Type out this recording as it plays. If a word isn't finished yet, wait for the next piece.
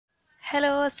Hello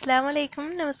അസ്സലാമു അലൈക്കും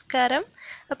നമസ്കാരം.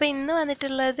 അപ്പോൾ ഇന്ന്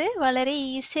വന്നിട്ടുള്ളത് വളരെ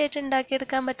ഈസി ആയിട്ട്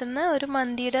ഉണ്ടാക്കിയെടുക്കാൻ പറ്റുന്ന ഒരു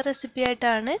മന്തിയുടെ റെസിപ്പി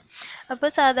ആയിട്ടാണ്.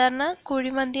 അപ്പോൾ സാധാരണ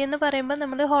കുഴിമന്തി എന്ന് പറയുമ്പോൾ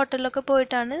നമ്മൾ ഹോട്ടലിലൊക്കെ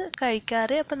പോയിട്ടാണ്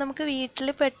കഴിക്കാറ്. അപ്പോൾ നമുക്ക്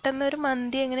വീട്ടിൽ പെട്ടെന്ന് ഒരു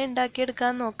മന്തി എങ്ങനെ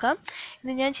ഉണ്ടാക്കിയെടുക്കാൻ നോക്കാം.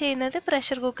 ഇത് ഞാൻ ചെയ്യുന്നത്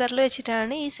പ്രഷർ കുക്കറിൽ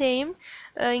വെച്ചിട്ടാണ്. ഈ സെയിം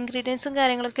ഇൻഗ്രീഡിയൻസും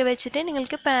കാര്യങ്ങളൊക്കെ വെച്ചിട്ട്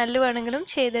നിങ്ങൾക്ക് പാനിൽ വേണമെങ്കിലും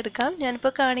ചെയ്തെടുക്കാം.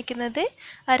 ഞാനിപ്പോൾ കാണിക്കുന്നത്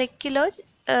 1/2 കിലോ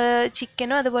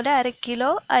ചിക്കനും അതുപോലെ 1/2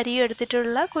 കിലോ അരിയും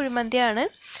എടുത്തിട്ടുള്ള കുഴിമന്തിയാണ്.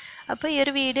 അപ്പോൾ ഈ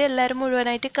ഒരു വീഡിയോ എല്ലാവരും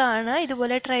മുഴുവനായിട്ട് കാണുക.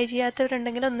 ഇതുപോലെ ട്രൈ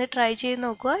ചെയ്യാത്തവരുണ്ടെങ്കിൽ ഒന്ന് ട്രൈ ചെയ്ത്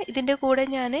നോക്കുക. ഇതിൻ്റെ കൂടെ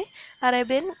ഞാൻ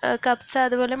അറേബ്യൻ കബ്സ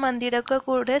അതുപോലെ മന്തിയുടെ ഒക്കെ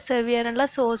കൂടെ സെർവ് ചെയ്യാനുള്ള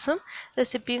സോസും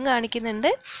റെസിപ്പിയും കാണിക്കുന്നുണ്ട്.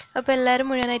 അപ്പോൾ എല്ലാവരും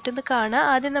മുഴുവനായിട്ടൊന്ന് കാണുക.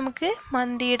 ആദ്യം നമുക്ക്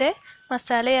മന്തിയുടെ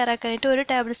മസാല തയ്യാറാക്കാനായിട്ട് 1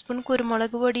 ടേബിൾ സ്പൂൺ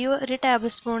കുരുമുളക് പൊടിയും 1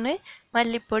 ടേബിൾ സ്പൂണ്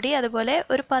മല്ലിപ്പൊടി, അതുപോലെ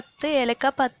ഒരു 10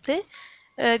 ഏലക്ക, 10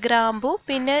 ഗ്രാമ്പു,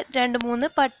 പിന്നെ 2-3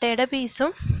 പട്ടയുടെ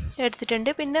പീസും എടുത്തിട്ടുണ്ട്.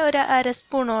 പിന്നെ ഒരു 1/2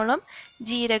 സ്പൂണോളം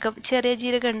ജീരകം, ചെറിയ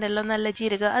ജീരകം ഉണ്ടല്ലോ, നല്ല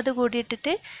ജീരകം, അത് കൂടി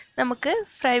ഇട്ടിട്ട് നമുക്ക്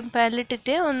ഫ്രൈ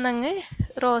പാനിലിട്ടിട്ട് ഒന്നങ്ങ്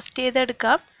റോസ്റ്റ്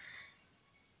ചെയ്തെടുക്കാം.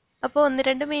 അപ്പോൾ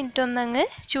 1-2 മിനിറ്റ് ഒന്നങ്ങ്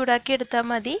ചൂടാക്കി എടുത്താൽ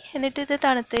മതി. എന്നിട്ട് ഇത്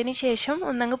തണുത്തതിന് ശേഷം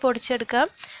ഒന്നങ്ങ് പൊടിച്ചെടുക്കാം.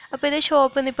 അപ്പോൾ ഇത്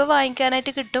ഷോപ്പിൽ നിന്ന് ഇപ്പോൾ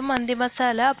വാങ്ങിക്കാനായിട്ട് കിട്ടും മന്തി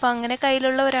മസാല. അപ്പോൾ അങ്ങനെ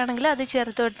കയ്യിലുള്ളവരാണെങ്കിൽ അത്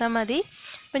ചേർത്ത് കൊടുത്താൽ മതി.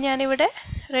 അപ്പോൾ ഞാനിവിടെ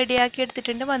റെഡിയാക്കി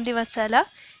എടുത്തിട്ടുണ്ട് മന്തി മസാല.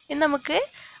 ഇനി നമുക്ക്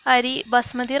അരി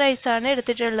ബസ്മതി റൈസാണ്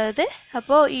എടുത്തിട്ടുള്ളത്.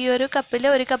 അപ്പോൾ ഈ ഒരു കപ്പിൽ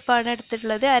 1 കപ്പാണ്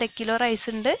എടുത്തിട്ടുള്ളത്. 1/2 കിലോ റൈസ്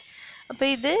ഉണ്ട്. അപ്പോൾ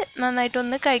ഇത്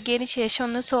നന്നായിട്ടൊന്ന് കഴുകിയതിന് ശേഷം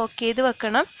ഒന്ന് സോക്ക് ചെയ്ത്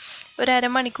വെക്കണം. ഒരു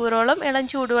അരമണിക്കൂറോളം ഇളം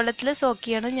ചൂടുവെള്ളത്തിൽ സോക്ക്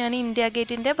ചെയ്യണം. ഞാൻ ഇന്ത്യ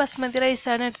ഗേറ്റിൻ്റെ ബസ്മതി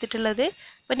റൈസാണ് എടുത്തിട്ടുള്ളത്.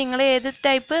 അപ്പോൾ നിങ്ങൾ ഏത്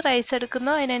ടൈപ്പ് റൈസ്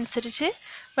എടുക്കുന്നോ അതിനനുസരിച്ച്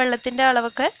വെള്ളത്തിൻ്റെ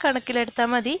അളവൊക്കെ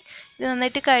കണക്കിലെടുത്താൽ മതി. ഇത്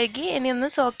നന്നായിട്ട് കഴുകി ഇനി ഒന്ന്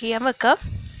സോക്ക് ചെയ്യാൻ വെക്കാം.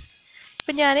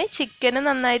 അപ്പോൾ ഞാൻ ചിക്കന്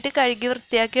നന്നായിട്ട് കഴുകി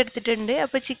വൃത്തിയാക്കി എടുത്തിട്ടുണ്ട്.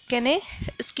 അപ്പോൾ ചിക്കന്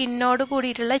സ്കിന്നോട്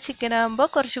കൂടിയിട്ടുള്ള ചിക്കനാകുമ്പോൾ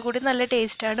കുറച്ചുകൂടി നല്ല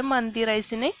ടേസ്റ്റാണ് മന്തി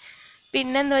റൈസിന്.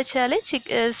 പിന്നെന്ന് വെച്ചാൽ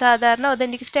സാധാരണ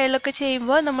ഒതൻറ്റിക് സ്റ്റൈലിലൊക്കെ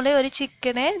ചെയ്യുമ്പോൾ നമ്മൾ ഒരു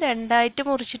ചിക്കനെ 2ആയിട്ട്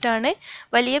മുറിച്ചിട്ടാണ്,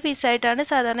 വലിയ പീസായിട്ടാണ്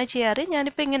സാധാരണ ചെയ്യാറ്.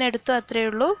 ഞാനിപ്പോൾ ഇങ്ങനെ എടുത്തു, അത്രയേ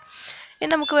ഉള്ളൂ.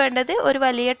 ഇനി നമുക്ക് വേണ്ടത് ഒരു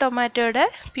വലിയ ടൊമാറ്റോയുടെ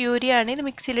പ്യൂരിയാണ്. ഇത്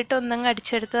മിക്സിയിലിട്ട് ഒന്നങ്ങ്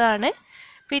അടിച്ചെടുത്തതാണ്.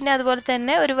 പിന്നെ അതുപോലെ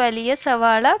തന്നെ ഒരു വലിയ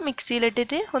സവാള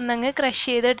മിക്സിയിലിട്ടിട്ട് ഒന്നങ്ങ് ക്രഷ്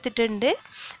ചെയ്തെടുത്തിട്ടുണ്ട്.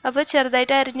 അപ്പോൾ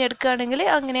ചെറുതായിട്ട് അരിഞ്ഞെടുക്കുകയാണെങ്കിൽ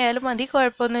അങ്ങനെയായാലും മതി,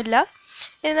 കുഴപ്പമൊന്നുമില്ല.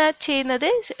 എന്നാൽ ചെയ്യുന്നത്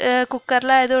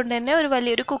കുക്കറിലായതുകൊണ്ട് തന്നെ ഒരു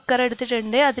വലിയൊരു കുക്കർ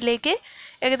എടുത്തിട്ടുണ്ട്. അതിലേക്ക്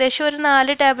ഏകദേശം ഒരു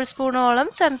 4 ടേബിൾ സ്പൂണോളം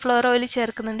സൺഫ്ലവർ ഓയിൽ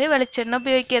ചേർക്കുന്നുണ്ട്. വെളിച്ചെണ്ണ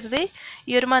ഉപയോഗിക്കരുത്.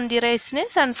 ഈ ഒരു മന്തി റൈസിന്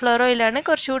സൺഫ്ലവർ ഓയിലാണ്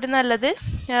കുറച്ചുകൂടി നല്ലത്.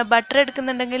 ബട്ടർ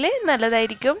എടുക്കുന്നുണ്ടെങ്കിൽ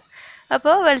നല്ലതായിരിക്കും.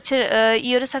 അപ്പോൾ ഈ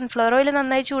ഒരു സൺഫ്ലവർ ഓയിൽ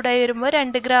നന്നായി ചൂടായി വരുമ്പോൾ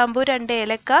 2 ഗ്രാമ്പു, 2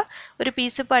 ഏലക്ക, ഒരു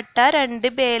പീസ് പട്ട, 2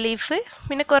 ബേ ലീഫ്,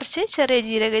 പിന്നെ കുറച്ച് ചെറിയ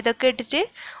ജീരകം, ഇതൊക്കെ ഇട്ടിട്ട്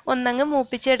ഒന്നങ്ങ്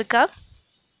മൂപ്പിച്ചെടുക്കാം.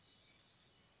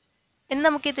 ഇനി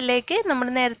നമുക്കിതിലേക്ക് നമ്മൾ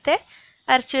നേരത്തെ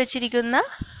അരച്ചു വെച്ചിരിക്കുന്ന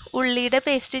ഉള്ളിയുടെ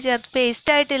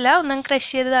പേസ്റ്റ് ആയിട്ടില്ല, ഒന്നങ്ങ്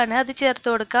ക്രഷ് ചെയ്തതാണ്, അത് ചേർത്ത്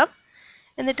കൊടുക്കാം.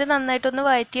 എന്നിട്ട് നന്നായിട്ടൊന്ന്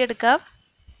വഴറ്റിയെടുക്കാം.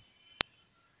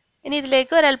 ഇനി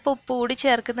ഇതിലേക്ക് ഒരല്പം ഉപ്പ് കൂടി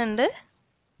ചേർക്കുന്നുണ്ട്.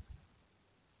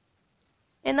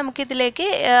 നമുക്കിതിലേക്ക്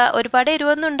ഒരുപാട്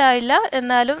എരിവൊന്നും ഉണ്ടാവില്ല,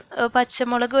 എന്നാലും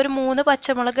പച്ചമുളക് ഒരു 3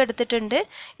 പച്ചമുളക് എടുത്തിട്ടുണ്ട്.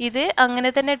 ഇത് അങ്ങനെ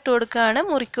തന്നെ ഇട്ട് കൊടുക്കുകയാണ്,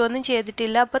 മുറിക്കുകയൊന്നും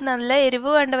ചെയ്തിട്ടില്ല. അപ്പം നല്ല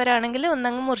എരിവ് വേണ്ടവരാണെങ്കിൽ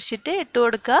ഒന്നങ്ങ് മുറിച്ചിട്ട് ഇട്ട്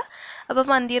കൊടുക്കുക. അപ്പോൾ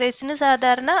മന്തി റൈസിന്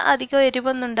സാധാരണ അധികം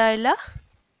എരിവൊന്നും ഉണ്ടാവില്ല.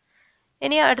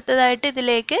 ഇനി അടുത്തതായിട്ട്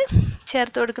ഇതിലേക്ക്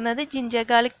ചേർത്ത് കൊടുക്കുന്നത് ജിഞ്ചർ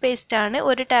ഗാർലിക് പേസ്റ്റാണ്.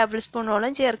 1 ടേബിൾ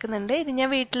സ്പൂണോളം ചേർക്കുന്നുണ്ട്. ഇത് ഞാൻ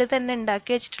വീട്ടിൽ തന്നെ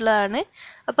ഉണ്ടാക്കി വെച്ചിട്ടുള്ളതാണ്.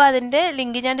 അപ്പോൾ അതിൻ്റെ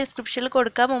ലിങ്ക് ഞാൻ ഡിസ്ക്രിപ്ഷനിൽ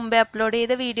കൊടുക്കാം. മുമ്പേ അപ്ലോഡ്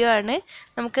ചെയ്ത വീഡിയോ ആണ്.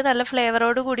 നമുക്ക് നല്ല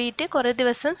ഫ്ലേവറോട് കൂടിയിട്ട് കുറേ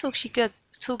ദിവസം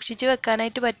സൂക്ഷിച്ച്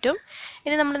വെക്കാനായിട്ട് പറ്റും.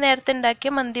 ഇനി നമ്മൾ നേരത്തെ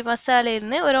ഉണ്ടാക്കിയ മന്തി മസാലയിൽ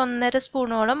നിന്ന് ഒരു 1.5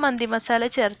 സ്പൂണോളം മന്തി മസാല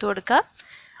ചേർത്ത് കൊടുക്കാം.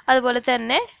 അതുപോലെ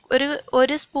തന്നെ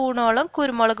ഒരു സ്പൂണോളം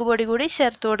കുരുമുളക് പൊടി കൂടി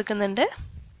ചേർത്ത് കൊടുക്കുന്നുണ്ട്.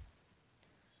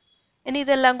 ഇനി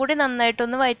ഇതെല്ലാം കൂടി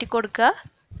നന്നായിട്ടൊന്ന് വഴറ്റി കൊടുക്കുക.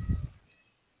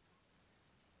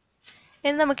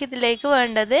 ഇനി നമുക്കിതിലേക്ക്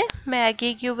വേണ്ടത് മാഗി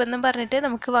ക്യൂബ് എന്ന് പറഞ്ഞിട്ട്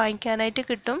നമുക്ക് വാങ്ങിക്കാനായിട്ട്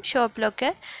കിട്ടും ഷോപ്പിലൊക്കെ.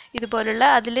 ഇതുപോലുള്ള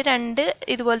അതിൽ 2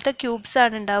 ഇതുപോലത്തെ ക്യൂബ്സ്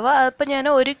ആണ് ഉണ്ടാവുക. അപ്പോൾ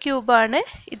ഞാൻ 1 ക്യൂബാണ്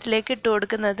ഇതിലേക്ക് ഇട്ട്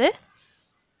കൊടുക്കുന്നത്.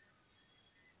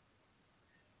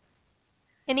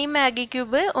 ഇനി മാഗി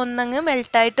ക്യൂബ് ഒന്നങ്ങ്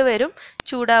മെൽട്ടായിട്ട് വരും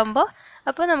ചൂടാകുമ്പോൾ.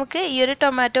 അപ്പോൾ നമുക്ക് ഈ ഒരു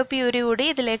ടൊമാറ്റോ പ്യൂരി കൂടി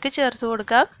ഇതിലേക്ക് ചേർത്ത്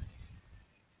കൊടുക്കാം.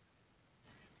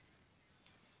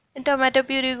 ടൊമാറ്റോ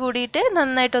പ്യൂരി കൂടിയിട്ട്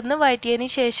നന്നായിട്ടൊന്ന് വഴറ്റിയതിന്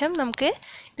ശേഷം നമുക്ക്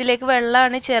ഇതിലേക്ക്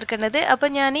വെള്ളമാണ് ചേർക്കേണ്ടത്. അപ്പോൾ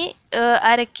ഞാൻ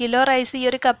 1/2 കിലോ റൈസ് ഈ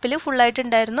ഒരു കപ്പിൽ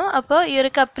ഫുള്ളായിട്ടുണ്ടായിരുന്നു. അപ്പോൾ ഈ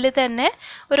ഒരു കപ്പിൽ തന്നെ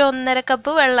ഒരു 1.5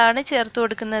 കപ്പ് വെള്ളമാണ് ചേർത്ത്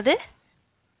കൊടുക്കുന്നത്.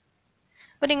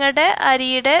 അപ്പോൾ നിങ്ങളുടെ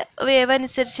അരിയുടെ വേവ്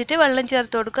അനുസരിച്ചിട്ട് വെള്ളം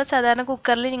ചേർത്ത് കൊടുക്കുക. സാധാരണ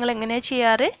കുക്കറിൽ നിങ്ങൾ എങ്ങനെയാണ്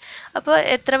ചെയ്യാറ്? അപ്പോൾ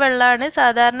എത്ര വെള്ളമാണ്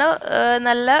സാധാരണ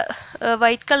നല്ല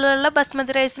വൈറ്റ് കളറുള്ള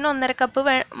ബസ്മതി റൈസിന് 1.5 കപ്പ്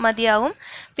മതിയാവും.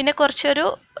 പിന്നെ കുറച്ചൊരു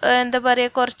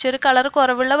കളർ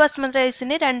കുറവുള്ള ബസ്മതി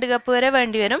റൈസിന് 2 കപ്പ് വരെ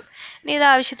വേണ്ടി വരും. ഇനി ഇത്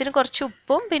ആവശ്യത്തിന് കുറച്ച്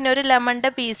ഉപ്പും പിന്നെ ഒരു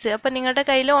ലെമണിൻ്റെ പീസ്. അപ്പോൾ നിങ്ങളുടെ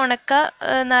കയ്യിൽ ഉണക്ക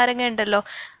നാരങ്ങ ഉണ്ടല്ലോ,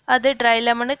 അത് ഡ്രൈ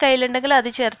ലെമൺ കയ്യിലുണ്ടെങ്കിൽ അത്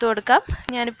ചേർത്ത് കൊടുക്കാം.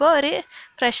 ഞാനിപ്പോൾ ഒരു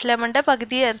ഫ്രഷ് ലെമണിൻ്റെ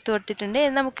പകുതി ചേർത്ത് കൊടുത്തിട്ടുണ്ട്.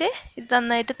 നമുക്ക് ഇത്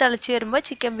നന്നായിട്ട് തിളച്ച് വരുമ്പോൾ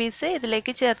ചിക്കൻ പീസ്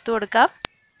ഇതിലേക്ക് ചേർത്ത് കൊടുക്കാം.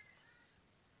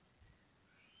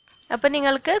 അപ്പോൾ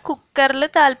നിങ്ങൾക്ക് കുക്കറിൽ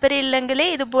താല്പര്യമില്ലെങ്കിൽ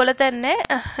ഇതുപോലെ തന്നെ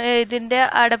ഇതിൻ്റെ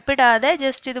അടപ്പിടാതെ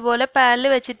ജസ്റ്റ് ഇതുപോലെ പാനിൽ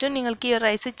വെച്ചിട്ടും നിങ്ങൾക്ക് ഈ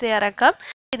റൈസ് തയ്യാറാക്കാം.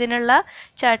 ഇതിനുള്ള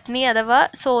ചട്നി അഥവാ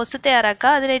സോസ്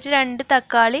തയ്യാറാക്കാം. അതിനായിട്ട് 2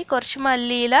 തക്കാളി, കുറച്ച്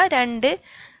മല്ലിയില, 2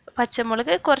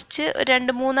 പച്ചമുളക്, കുറച്ച്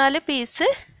 2-3-4 പീസ്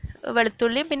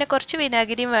വെളുത്തുള്ളിയും പിന്നെ കുറച്ച്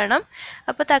വിനാഗിരിയും വേണം.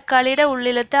 അപ്പോൾ തക്കാളിയുടെ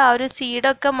ഉള്ളിലത്തെ ആ ഒരു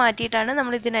സീഡൊക്കെ മാറ്റിയിട്ടാണ്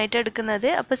നമ്മൾ ഇതിനായിട്ട് എടുക്കുന്നത്.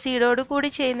 അപ്പോൾ സീഡോട്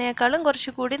കൂടി ചെയ്യുന്നതിനേക്കാളും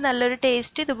കുറച്ചുകൂടി നല്ലൊരു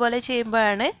ടേസ്റ്റ് ഇതുപോലെ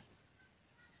ചെയ്യുമ്പോഴാണ്.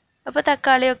 അപ്പോൾ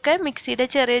തക്കാളിയൊക്കെ മിക്സിയുടെ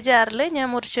ചെറിയ ജാറിൽ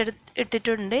ഞാൻ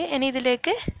ഇട്ടിട്ടുണ്ട്. ഇനി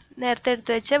ഇതിലേക്ക് നേരത്തെ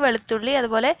എടുത്ത് വെച്ച വെളുത്തുള്ളി,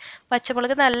 അതുപോലെ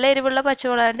പച്ചമുളക്, നല്ല എരിവുള്ള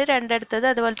പച്ചമുളകാണ് 2 എടുത്തത്.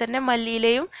 അതുപോലെ തന്നെ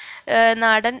മല്ലിയിലയും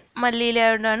നാടൻ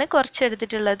മല്ലിയിലയോണ്ടാണ് കുറച്ച്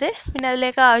എടുത്തിട്ടുള്ളത്. പിന്നെ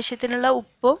അതിലേക്ക് ആവശ്യത്തിനുള്ള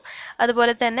ഉപ്പും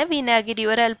അതുപോലെ തന്നെ വിനാഗിരി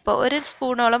ഒരല്പം 1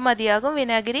 സ്പൂണോളം മതിയാകും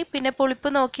വിനാഗിരി. പിന്നെ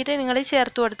പുളിപ്പ് നോക്കിയിട്ട് നിങ്ങൾ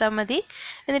ചേർത്ത് കൊടുത്താൽ മതി.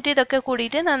 എന്നിട്ട് ഇതൊക്കെ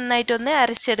കൂടിയിട്ട് നന്നായിട്ടൊന്ന്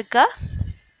അരച്ചെടുക്കുക.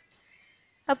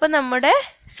 അപ്പോൾ നമ്മുടെ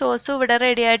സോസ് ഇവിടെ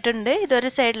റെഡി ആയിട്ടുണ്ട്. ഇതൊരു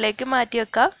സൈഡിലേക്ക് മാറ്റി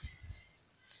വെക്കാം.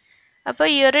 അപ്പോൾ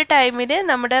ഈ ഒരു ടൈമിൽ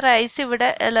നമ്മുടെ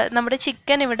നമ്മുടെ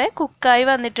ചിക്കൻ ഇവിടെ കുക്കായി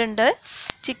വന്നിട്ടുണ്ട്.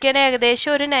 ചിക്കൻ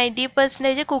ഏകദേശം ഒരു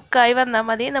 90% കുക്കായി വന്നാൽ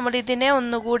മതി. നമ്മൾ ഇതിനെ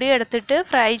ഒന്നുകൂടി എടുത്തിട്ട്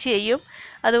ഫ്രൈ ചെയ്യും.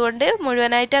 അതുകൊണ്ട്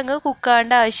മുഴുവനായിട്ട് അങ്ങ്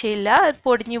കുക്കാവേണ്ട ആവശ്യമില്ല. അത്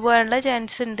പൊടിഞ്ഞു പോകാനുള്ള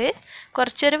ചാൻസ് ഉണ്ട്.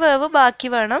 കുറച്ചൊരു വേവ് ബാക്കി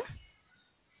വേണം.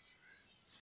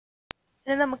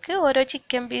 ഇനി നമുക്ക് ഓരോ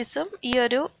ചിക്കൻ പീസും ഈ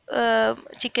ഒരു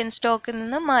ചിക്കൻ സ്റ്റോക്കിൽ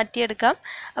നിന്ന് മാറ്റിയെടുക്കാം.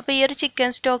 അപ്പോൾ ഈ ഒരു ചിക്കൻ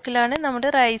സ്റ്റോക്കിലാണ് നമ്മൾ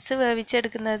റൈസ്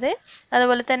വേവിച്ചെടുക്കുന്നത്.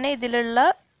 അതുപോലെ തന്നെ ഇതിലുള്ള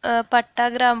പട്ട,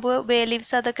 ഗ്രാമ്പു, ബേ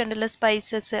ലീവ്സ് അതൊക്കെ ഉണ്ടല്ലോ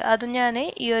സ്പൈസസ്, അതും ഞാൻ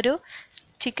ഈ ഒരു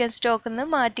ചിക്കൻ സ്റ്റോക്കിൽ നിന്ന്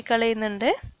മാറ്റിക്കളയുന്നുണ്ട്.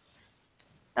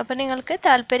 അപ്പോൾ നിങ്ങൾക്ക്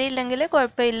താല്പര്യമില്ലെങ്കിൽ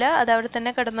കുഴപ്പമില്ല, അതവിടെ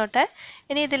തന്നെ കിടന്നോട്ടെ.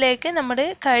 ഇനി ഇതിലേക്ക് നമ്മൾ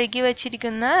കഴുകി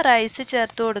വച്ചിരിക്കുന്ന റൈസ്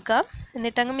ചേർത്ത് കൊടുക്കാം.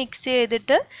 എന്നിട്ടങ്ങ് മിക്സ്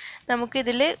ചെയ്തിട്ട്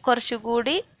നമുക്കിതിൽ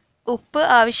കുറച്ചുകൂടി ഉപ്പ്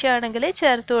ആവശ്യമാണെങ്കിൽ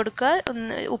ചേർത്ത് കൊടുക്കുക.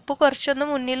 ഉപ്പ് കുറച്ചൊന്ന്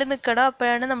മുന്നിൽ നിൽക്കണം.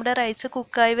 അപ്പോഴാണ് നമ്മുടെ റൈസ്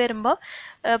കുക്കായി വരുമ്പോൾ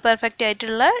പെർഫെക്റ്റ്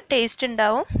ആയിട്ടുള്ള ടേസ്റ്റ്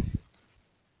ഉണ്ടാവും.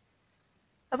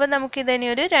 അപ്പോൾ നമുക്കിതിനി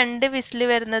ഒരു 2 വിസിൽ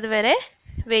വരുന്നത് വരെ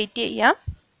വെയിറ്റ് ചെയ്യാം.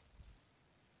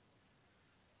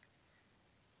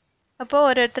 അപ്പോൾ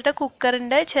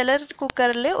ഓരോരുത്തരുടെ ചില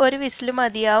കുക്കറിൽ 1 വിസിൽ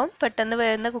മതിയാവും, പെട്ടെന്ന്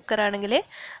വേവുന്ന കുക്കറാണെങ്കിൽ.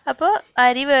 അപ്പോൾ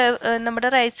നമ്മുടെ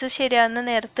റൈസ് ശരിയാവുന്ന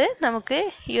നേരത്ത് നമുക്ക്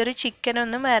ഈ ഒരു ചിക്കൻ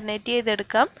ഒന്ന് മാരിനേറ്റ്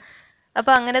ചെയ്തെടുക്കാം.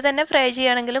 അപ്പോൾ അങ്ങനെ തന്നെ ഫ്രൈ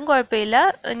ചെയ്യുകയാണെങ്കിലും കുഴപ്പമില്ല.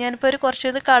 ഞാനിപ്പോൾ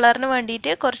കുറച്ചൊരു കളറിന്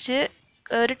വേണ്ടിയിട്ട്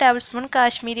ഒരു ടേബിൾ സ്പൂൺ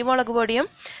കാശ്മീരി മുളക് പൊടിയും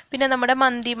പിന്നെ നമ്മുടെ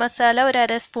മന്തി മസാല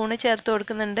 1/2 സ്പൂണ് ചേർത്ത്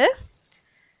കൊടുക്കുന്നുണ്ട്.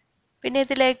 പിന്നെ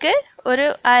ഇതിലേക്ക് ഒരു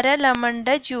 1/2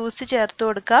 ലെമണിൻ്റെ ജ്യൂസ് ചേർത്ത്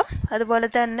കൊടുക്കാം. അതുപോലെ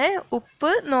തന്നെ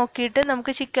ഉപ്പ് നോക്കിയിട്ട്,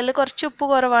 നമുക്ക് ചിക്കനിൽ കുറച്ച് ഉപ്പ്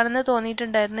കുറവാണെന്ന്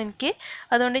തോന്നിയിട്ടുണ്ടായിരുന്നു എനിക്ക്.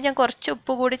 അതുകൊണ്ട് ഞാൻ കുറച്ച്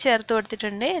ഉപ്പ് കൂടി ചേർത്ത്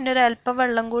കൊടുത്തിട്ടുണ്ട്. ഇനി ഒരു അല്പം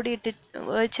വെള്ളം കൂടി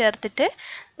ചേർത്തിട്ട്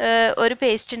ഒരു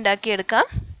പേസ്റ്റ് ഉണ്ടാക്കിയെടുക്കാം.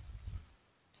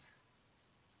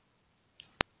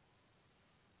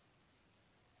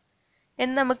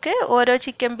 ഇനി നമുക്ക് ഓരോ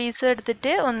ചിക്കൻ പീസ്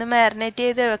എടുത്തിട്ട് ഒന്ന് മാരിനേറ്റ്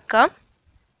ചെയ്ത് വെക്കാം.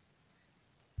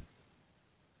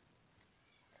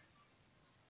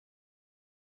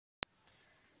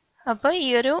 അപ്പോൾ ഈ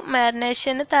ഒരു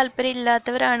മാരിനേഷന്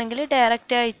താല്പര്യമില്ലാത്തവരാണെങ്കിൽ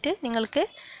ഡയറക്റ്റായിട്ട് നിങ്ങൾക്ക്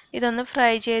ഇതൊന്ന്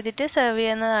ഫ്രൈ ചെയ്തിട്ട് സെർവ്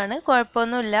ചെയ്യുന്നതാണ്,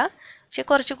 കുഴപ്പമൊന്നുമില്ല. പക്ഷെ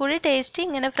കുറച്ചുകൂടി ടേസ്റ്റ്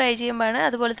ഇങ്ങനെ ഫ്രൈ ചെയ്യുമ്പോഴാണ്.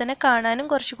 അതുപോലെ തന്നെ കാണാനും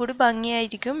കുറച്ചുകൂടി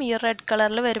ഭംഗിയായിരിക്കും ഈ റെഡ്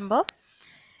കളറിൽ വരുമ്പോൾ.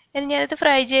 ഇനി ഞാനിത്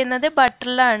ഫ്രൈ ചെയ്യുന്നത്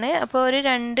ബട്ടറിലാണ്. അപ്പോൾ ഒരു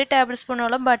 2 ടേബിൾ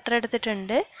സ്പൂണോളം ബട്ടർ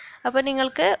എടുത്തിട്ടുണ്ട്. അപ്പോൾ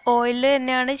നിങ്ങൾക്ക് ഓയിൽ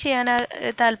തന്നെയാണ് ചെയ്യാൻ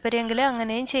താല്പര്യമെങ്കിൽ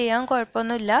അങ്ങനെയും ചെയ്യാൻ,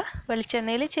 കുഴപ്പമൊന്നുമില്ല.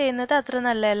 വെളിച്ചെണ്ണയിൽ ചെയ്യുന്നത് അത്ര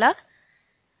നല്ലതല്ല.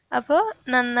 അപ്പോൾ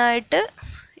നന്നായിട്ട്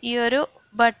ഈ ഒരു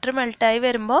ബട്ടർ മെൽട്ടായി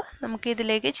വരുമ്പോൾ നമുക്ക്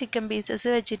ഇതിലേക്ക് ചിക്കൻ പീസസ്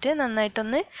വെച്ചിട്ട്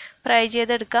നന്നായിട്ടൊന്ന് ഫ്രൈ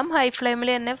ചെയ്തെടുക്കാം. ഹൈ ഫ്ലെയിമിൽ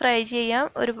തന്നെ ഫ്രൈ ചെയ്യാം.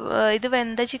 ഇത്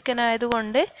വെന്ത ചിക്കൻ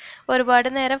ആയതുകൊണ്ട് ഒരുപാട്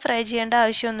നേരം ഫ്രൈ ചെയ്യേണ്ട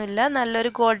ആവശ്യമൊന്നുമില്ല.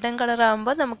 നല്ലൊരു ഗോൾഡൻ കളർ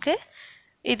ആകുമ്പോൾ നമുക്ക്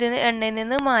എണ്ണയിൽ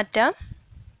നിന്ന് മാറ്റാം.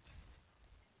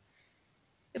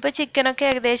 ഇപ്പോൾ ചിക്കനൊക്കെ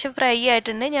ഏകദേശം ഫ്രൈ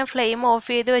ആയിട്ടുണ്ട്. ഞാൻ ഫ്ലെയിം ഓഫ്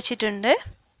ചെയ്ത് വെച്ചിട്ടുണ്ട്.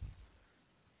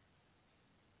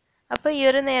 അപ്പോൾ ഈ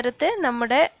ഒരു നേരത്ത്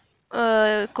നമ്മുടെ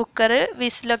കുക്കർ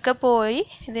വിസിലൊക്കെ പോയി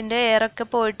ഇതിൻ്റെ എയറൊക്കെ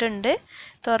പോയിട്ടുണ്ട്.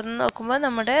 തുറന്ന് നോക്കുമ്പോൾ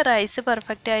നമ്മുടെ റൈസ്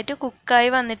പെർഫെക്റ്റ് ആയിട്ട് കുക്കായി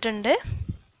വന്നിട്ടുണ്ട്.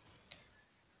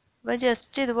 അപ്പോൾ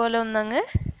ജസ്റ്റ് ഇതുപോലെ ഒന്നങ്ങ്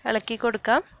ഇളക്കി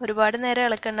കൊടുക്കാം. ഒരുപാട് നേരം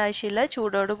ഇളക്കേണ്ട ആവശ്യമില്ല,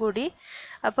 ചൂടോട് കൂടി.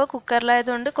 അപ്പോൾ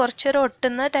കുക്കറിലായതുകൊണ്ട് കുറച്ചൊരു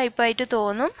ഒട്ടുന്ന ടൈപ്പായിട്ട്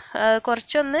തോന്നും.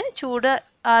 കുറച്ചൊന്ന് ചൂട്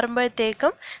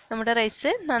ആറുമ്പോഴത്തേക്കും നമ്മുടെ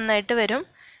റൈസ് നന്നായിട്ട് വരും.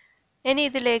 ഇനി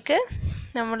ഇതിലേക്ക്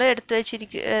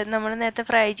നമ്മൾ നേരത്തെ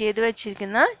ഫ്രൈ ചെയ്ത്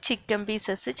വെച്ചിരിക്കുന്ന ചിക്കൻ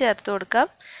പീസസ് ചേർത്ത് കൊടുക്കാം.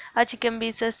 ആ ചിക്കൻ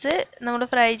പീസസ് നമ്മൾ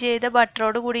ഫ്രൈ ചെയ്ത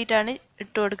ബട്ടറോട് കൂടിയിട്ടാണ്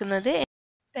ഇട്ട് കൊടുക്കുന്നത്.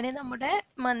 പിന്നെ നമ്മുടെ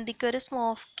മന്തിക്ക് ഒരു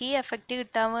സ്മോക്കി എഫക്റ്റ്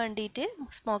കിട്ടാൻ വേണ്ടിയിട്ട്,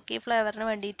 സ്മോക്കി ഫ്ലേവറിന്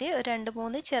വേണ്ടിയിട്ട് ഒരു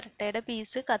 2-3 ചിരട്ടയുടെ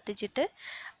പീസ് കത്തിച്ചിട്ട്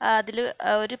അതിൽ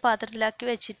ഒരു പാത്രത്തിലാക്കി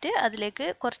വെച്ചിട്ട് അതിലേക്ക്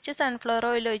കുറച്ച് സൺഫ്ലവർ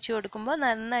ഓയിൽ ഒഴിച്ച് കൊടുക്കുമ്പോൾ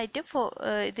നന്നായിട്ട്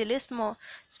ഇതിൽ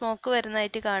സ്മോക്ക്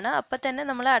വരുന്നതായിട്ട് കാണാം. അപ്പം തന്നെ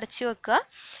നമ്മൾ അടച്ച് വെക്കുക.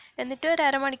 എന്നിട്ട് ഒരു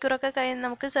അരമണിക്കൂറൊക്കെ കഴിഞ്ഞ്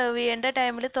നമുക്ക് സെർവ് ചെയ്യേണ്ട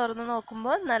ടൈമിൽ തുറന്ന്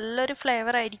നോക്കുമ്പോൾ നല്ലൊരു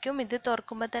ഫ്ലേവർ ആയിരിക്കും. ഇത്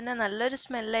തുറക്കുമ്പോൾ തന്നെ നല്ലൊരു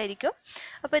സ്മെല്ലായിരിക്കും.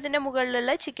 അപ്പോൾ ഇതിൻ്റെ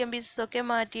മുകളിലുള്ള ചിക്കൻ പീസസൊക്കെ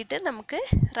മാറ്റിയിട്ട് നമുക്ക്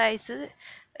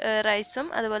റൈസും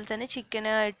അതുപോലെ തന്നെ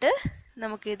ചിക്കനായിട്ട്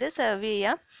നമുക്കിത് സെർവ്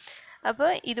ചെയ്യാം. അപ്പോൾ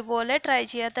ഇതുപോലെ ട്രൈ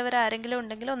ചെയ്യാത്തവർ ആരെങ്കിലും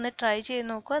ഉണ്ടെങ്കിൽ ഒന്ന് ട്രൈ ചെയ്ത്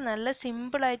നോക്കുക. നല്ല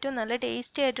സിമ്പിളായിട്ടും നല്ല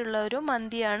ടേസ്റ്റി ആയിട്ടുള്ള ഒരു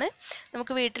മന്തിയാണ്.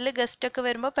 നമുക്ക് വീട്ടിൽ ഗസ്റ്റൊക്കെ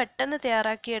വരുമ്പോൾ പെട്ടെന്ന്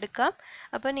തയ്യാറാക്കിയെടുക്കാം.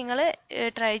 അപ്പോൾ നിങ്ങൾ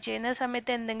ട്രൈ ചെയ്യുന്ന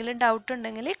സമയത്ത് എന്തെങ്കിലും ഡൗട്ട്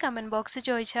ഉണ്ടെങ്കിൽ കമൻറ്റ് ബോക്സിൽ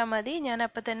ചോദിച്ചാൽ മതി. ഞാൻ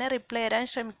അപ്പോൾ തന്നെ റിപ്ലൈ തരാൻ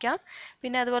ശ്രമിക്കാം.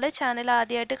 പിന്നെ അതുപോലെ ചാനൽ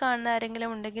ആദ്യമായിട്ട് കാണുന്ന ആരെങ്കിലും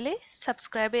ഉണ്ടെങ്കിൽ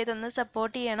സബ്സ്ക്രൈബ് ചെയ്തൊന്ന്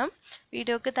സപ്പോർട്ട് ചെയ്യണം.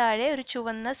 വീഡിയോക്ക് താഴെ ഒരു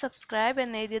ചുവന്ന സബ്സ്ക്രൈബ്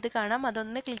എന്നെഴുതിയത് കാണാം,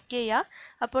 അതൊന്ന് ക്ലിക്ക് ചെയ്യുക.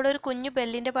 അപ്പോൾ ഒരു കുഞ്ഞു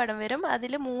ബെല്ലിൻ്റെ പടം വരും.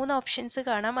 അതിൽ 3 ഓപ്ഷൻസ്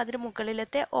കാണാം. അതിൽ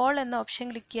മുകളിലത്തെ ഓൾ എന്ന ഓപ്ഷൻ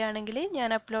ക്ലിക്ക് ചെയ്യുകയാണെങ്കിൽ ഞാൻ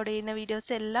അപ്ലോഡ് ചെയ്യുന്ന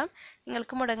വീഡിയോസ് എല്ലാം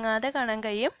നിങ്ങൾക്ക് മുടങ്ങാതെ കാണാൻ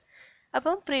കഴിയും.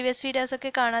 അപ്പം പ്രീവിയസ്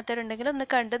വീഡിയോസൊക്കെ കാണാത്തവരുണ്ടെങ്കിൽ ഒന്ന്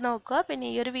കണ്ടു നോക്കുക. പിന്നെ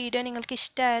ഈ ഒരു വീഡിയോ നിങ്ങൾക്ക്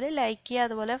ഇഷ്ടമായാൽ ലൈക്ക് ചെയ്യുക.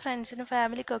 അതുപോലെ ഫ്രണ്ട്സിനും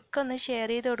ഫാമിലിക്കൊക്കെ ഒന്ന്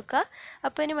ഷെയർ ചെയ്ത് കൊടുക്കുക.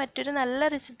 അപ്പോൾ ഇനി മറ്റൊരു നല്ല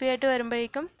റെസിപ്പി ആയിട്ട്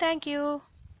വരുമ്പോഴേക്കും താങ്ക്